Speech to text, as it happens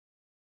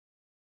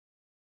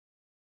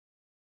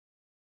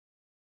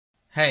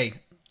Hey,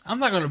 I'm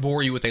not going to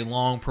bore you with a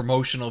long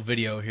promotional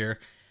video here.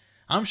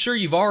 I'm sure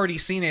you've already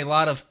seen a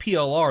lot of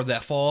PLR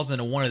that falls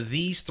into one of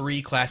these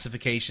three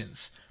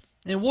classifications.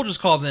 And we'll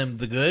just call them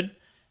the good,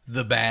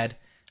 the bad,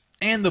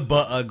 and the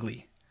butt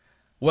ugly.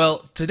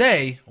 Well,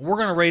 today we're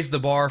going to raise the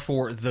bar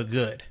for the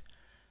good.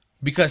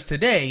 Because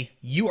today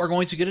you are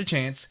going to get a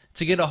chance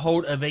to get a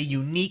hold of a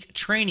unique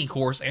training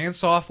course and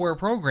software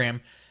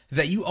program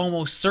that you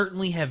almost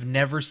certainly have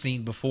never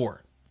seen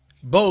before.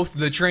 Both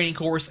the training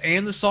course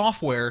and the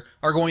software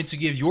are going to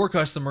give your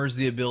customers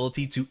the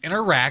ability to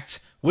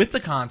interact with the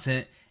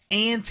content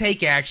and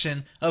take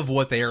action of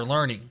what they are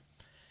learning.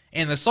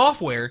 And the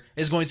software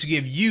is going to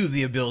give you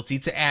the ability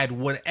to add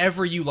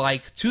whatever you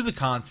like to the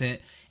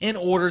content in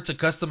order to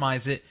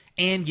customize it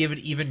and give it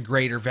even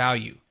greater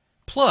value.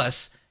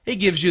 Plus, it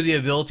gives you the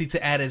ability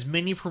to add as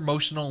many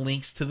promotional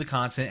links to the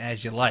content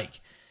as you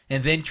like,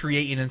 and then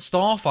create an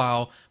install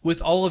file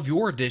with all of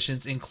your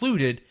additions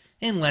included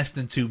in less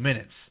than 2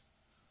 minutes.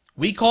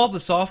 We call the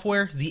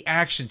software the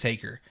Action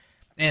Taker,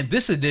 and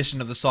this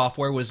edition of the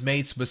software was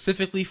made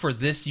specifically for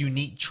this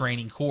unique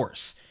training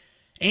course.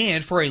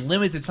 And for a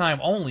limited time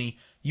only,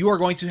 you are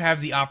going to have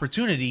the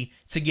opportunity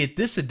to get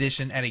this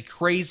edition at a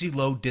crazy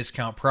low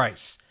discount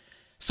price.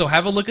 So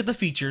have a look at the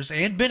features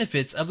and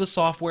benefits of the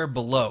software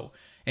below,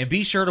 and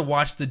be sure to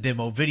watch the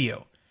demo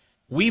video.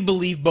 We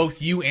believe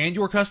both you and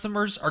your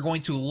customers are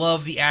going to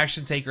love the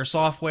Action Taker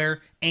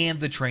software and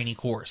the training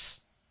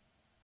course.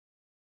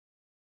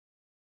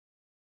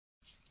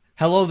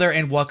 Hello there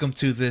and welcome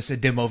to this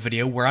demo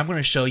video where I'm going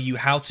to show you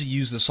how to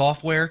use the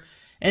software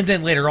and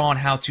then later on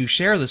how to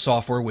share the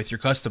software with your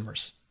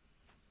customers.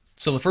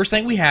 So the first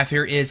thing we have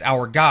here is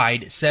our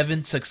guide,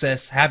 7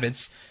 Success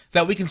Habits,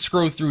 that we can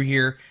scroll through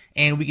here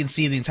and we can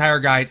see the entire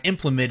guide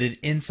implemented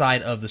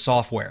inside of the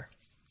software.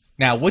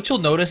 Now what you'll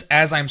notice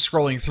as I'm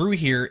scrolling through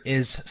here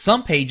is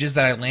some pages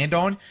that I land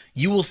on,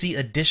 you will see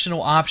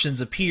additional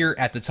options appear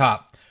at the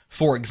top.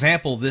 For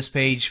example, this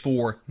page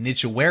for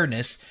niche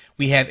awareness,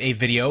 we have a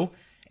video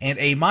and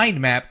a mind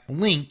map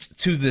linked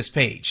to this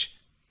page.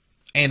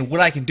 And what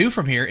I can do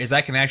from here is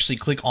I can actually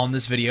click on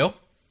this video.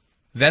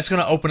 That's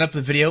going to open up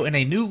the video in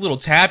a new little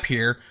tab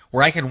here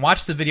where I can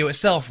watch the video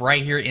itself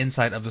right here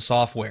inside of the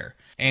software.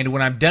 And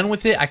when I'm done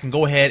with it, I can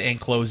go ahead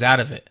and close out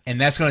of it. And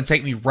that's going to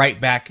take me right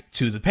back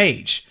to the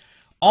page.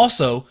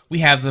 Also, we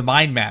have the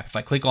mind map. If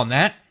I click on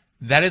that,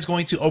 that is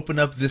going to open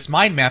up this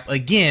mind map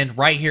again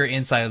right here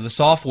inside of the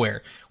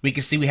software. We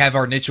can see we have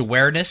our niche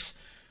awareness.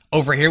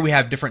 Over here we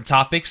have different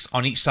topics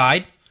on each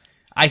side.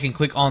 I can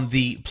click on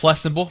the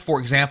plus symbol, for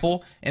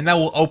example, and that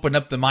will open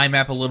up the mind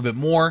map a little bit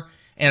more.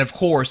 And of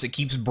course, it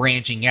keeps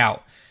branching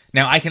out.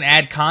 Now, I can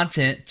add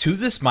content to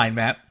this mind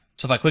map.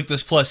 So if I click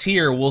this plus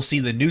here, we'll see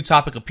the new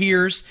topic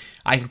appears.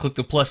 I can click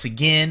the plus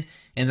again,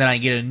 and then I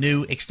get a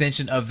new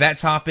extension of that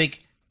topic.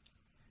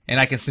 And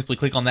I can simply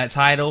click on that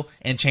title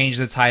and change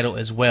the title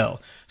as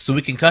well. So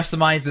we can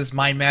customize this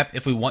mind map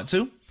if we want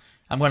to.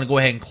 I'm going to go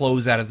ahead and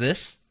close out of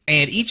this.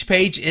 And each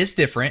page is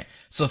different.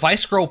 So if I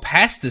scroll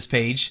past this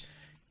page,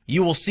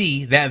 you will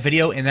see that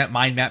video and that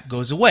mind map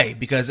goes away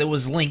because it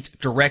was linked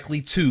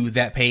directly to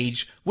that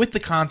page with the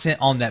content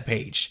on that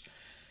page.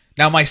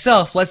 Now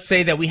myself, let's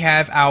say that we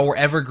have our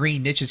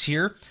evergreen niches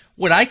here.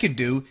 What I can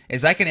do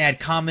is I can add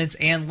comments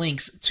and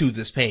links to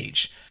this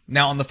page.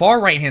 Now on the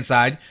far right hand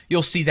side,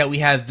 you'll see that we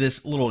have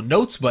this little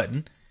notes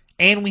button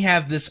and we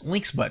have this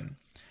links button.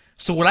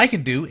 So what I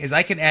can do is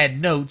I can add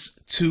notes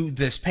to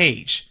this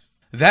page.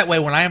 That way,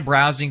 when I am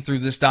browsing through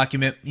this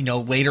document,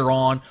 later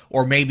on,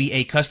 or maybe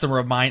a customer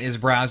of mine is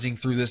browsing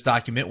through this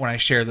document when I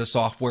share the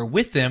software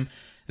with them,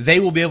 they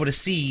will be able to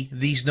see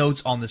these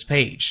notes on this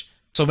page.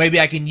 So maybe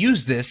I can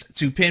use this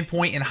to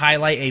pinpoint and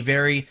highlight a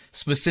very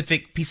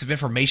specific piece of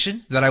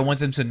information that I want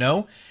them to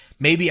know.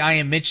 Maybe I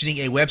am mentioning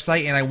a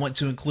website and I want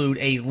to include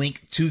a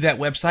link to that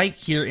website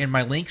here in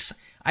my links.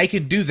 I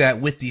can do that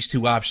with these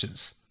two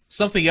options.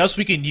 Something else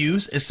we can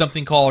use is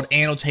something called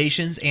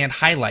annotations and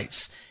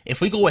highlights. If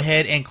we go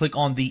ahead and click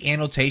on the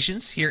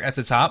annotations here at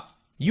the top,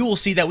 you will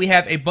see that we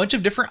have a bunch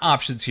of different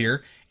options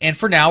here. And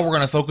for now, we're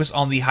going to focus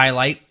on the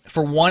highlight.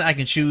 For one, I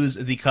can choose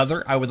the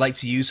color I would like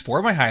to use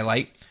for my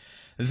highlight.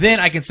 Then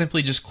I can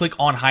simply just click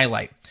on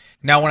highlight.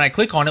 Now, when I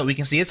click on it, we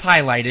can see it's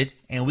highlighted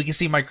and we can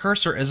see my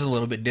cursor is a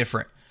little bit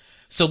different.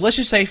 So let's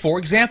just say, for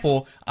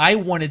example, I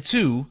wanted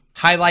to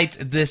highlight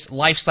this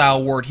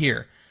lifestyle word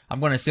here. I'm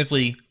going to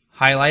simply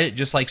highlight it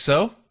just like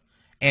so.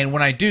 And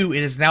when I do,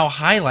 it is now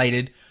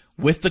highlighted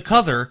with the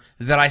color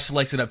that I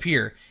selected up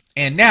here.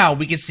 And now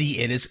we can see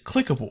it is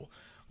clickable.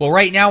 Well,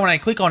 right now when I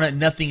click on it,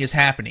 nothing is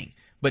happening.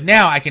 But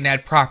now I can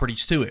add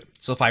properties to it.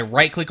 So if I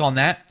right click on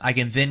that, I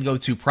can then go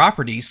to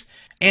properties.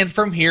 And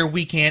from here,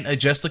 we can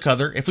adjust the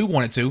color if we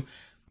wanted to.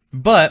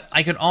 But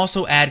I can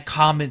also add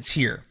comments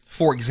here.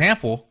 For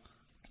example,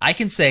 I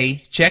can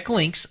say check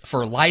links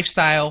for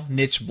lifestyle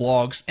niche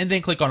blogs and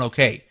then click on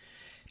OK.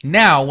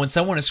 Now, when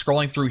someone is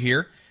scrolling through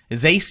here,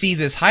 they see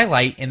this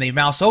highlight and they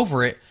mouse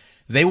over it,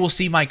 they will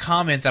see my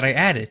comment that I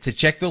added to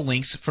check the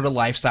links for the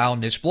lifestyle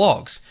niche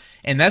blogs.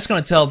 And that's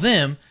going to tell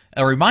them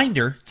a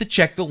reminder to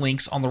check the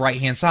links on the right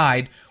hand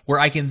side, where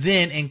I can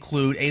then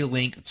include a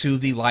link to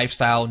the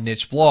lifestyle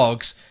niche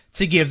blogs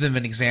to give them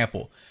an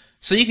example.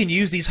 So you can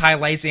use these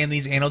highlights and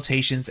these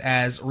annotations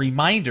as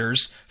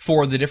reminders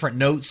for the different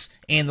notes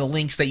and the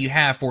links that you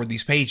have for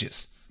these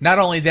pages. Not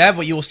only that,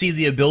 but you will see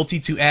the ability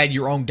to add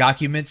your own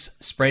documents,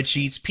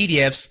 spreadsheets,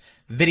 PDFs,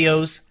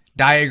 videos,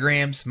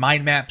 diagrams,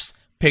 mind maps,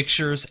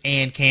 pictures,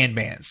 and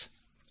Kanbans.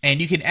 And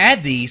you can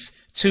add these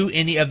to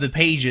any of the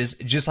pages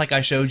just like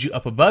I showed you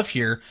up above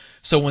here,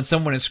 so when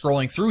someone is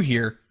scrolling through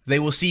here, they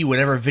will see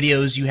whatever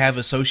videos you have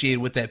associated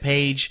with that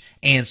page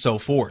and so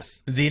forth.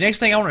 The next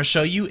thing I want to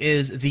show you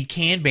is the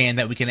Kanban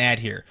that we can add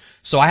here.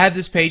 So I have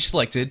this page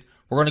selected.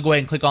 We're going to go ahead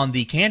and click on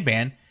the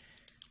Kanban.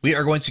 We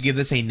are going to give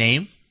this a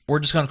name. We're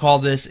just going to call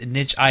this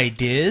Niche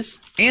Ideas,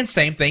 and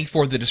same thing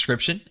for the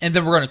description, and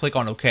then we're going to click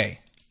on OK.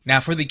 Now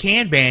for the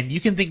Kanban, you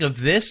can think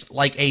of this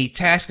like a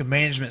task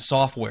management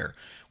software.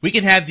 We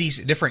can have these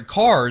different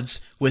cards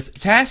with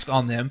tasks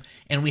on them,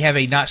 and we have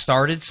a not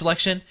started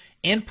selection,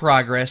 in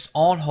progress,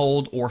 on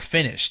hold, or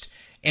finished.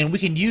 And we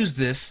can use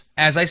this,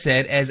 as I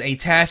said, as a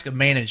task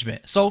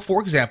management. So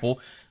for example,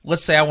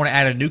 let's say I want to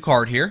add a new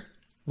card here.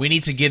 We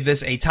need to give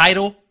this a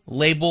title,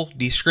 label,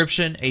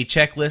 description, a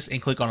checklist, and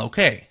click on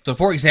OK. So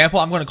for example,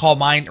 I'm going to call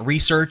mine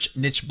Research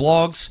Niche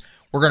Blogs.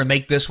 We're going to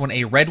make this one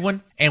a red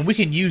one, and we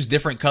can use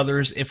different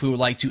colors if we would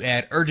like to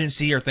add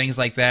urgency or things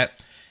like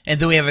that. And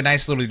then we have a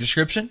nice little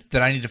description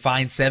that I need to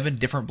find 7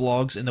 different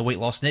blogs in the weight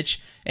loss niche,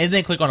 and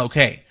then click on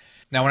OK.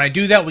 Now when I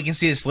do that, we can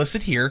see it's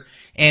listed here,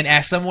 and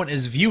as someone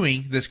is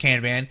viewing this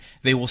Kanban,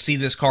 they will see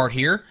this card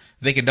here.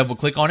 They can double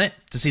click on it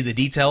to see the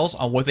details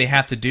on what they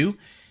have to do.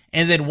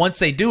 And then once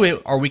they do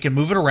it, or we can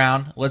move it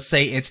around, let's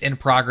say it's in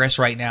progress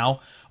right now,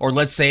 or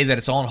let's say that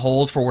it's on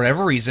hold for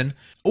whatever reason,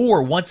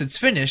 or once it's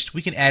finished,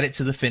 we can add it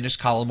to the finished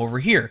column over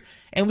here.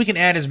 And we can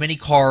add as many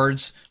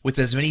cards with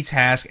as many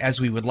tasks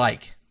as we would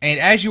like. And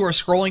as you are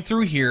scrolling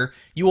through here,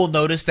 you will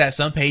notice that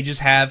some pages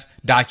have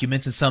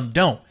documents and some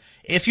don't.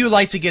 If you would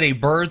like to get a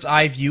bird's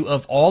eye view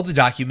of all the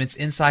documents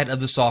inside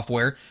of the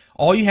software,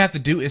 all you have to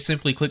do is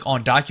simply click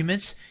on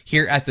Documents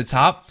here at the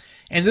top,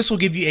 and this will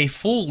give you a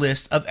full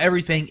list of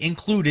everything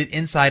included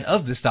inside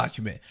of this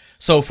document.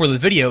 So for the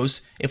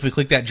videos, if we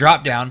click that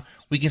drop down,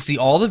 we can see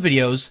all the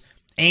videos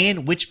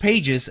and which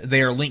pages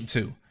they are linked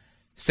to.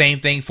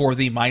 Same thing for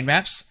the mind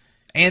maps,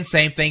 and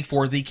same thing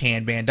for the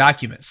Kanban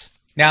documents.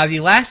 Now, the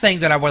last thing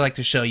that I would like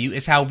to show you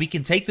is how we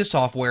can take the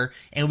software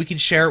and we can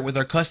share it with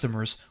our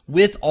customers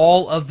with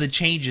all of the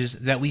changes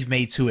that we've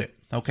made to it.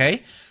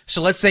 Okay?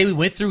 So let's say we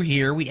went through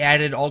here, we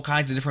added all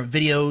kinds of different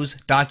videos,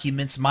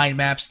 documents, mind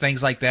maps,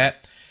 things like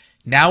that.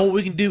 Now what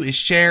we can do is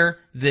share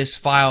this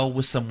file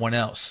with someone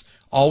else.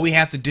 All we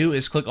have to do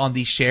is click on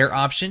the share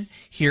option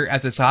here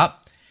at the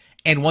top.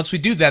 And once we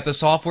do that, the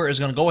software is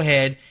going to go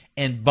ahead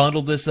and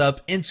bundle this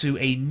up into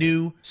a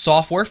new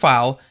software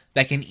file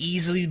that can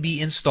easily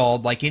be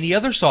installed like any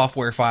other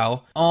software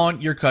file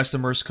on your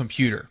customer's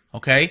computer.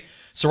 Okay?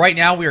 So right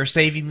now we are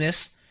saving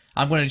this.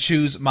 I'm going to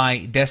choose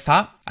my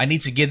desktop. I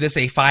need to give this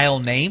a file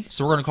name.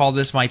 So we're going to call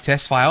this my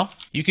test file.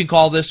 You can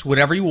call this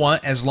whatever you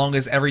want as long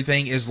as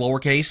everything is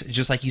lowercase,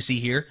 just like you see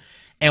here.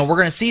 And we're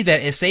going to see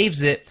that it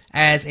saves it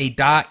as a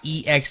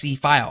 .exe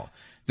file.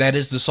 That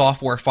is the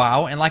software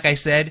file, and like I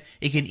said,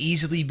 it can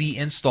easily be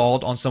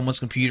installed on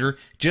someone's computer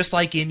just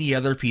like any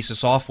other piece of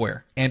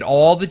software. And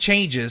all the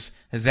changes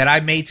that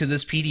I made to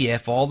this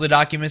PDF, all the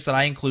documents that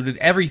I included,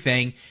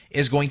 everything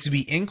is going to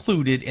be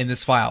included in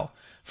this file.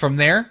 From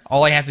there,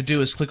 all I have to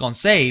do is click on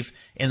save,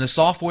 and the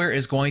software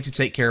is going to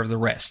take care of the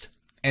rest.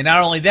 And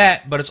not only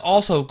that, but it's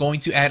also going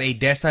to add a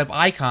desktop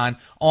icon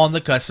on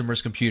the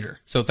customer's computer.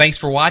 So thanks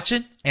for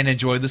watching, and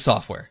enjoy the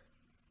software.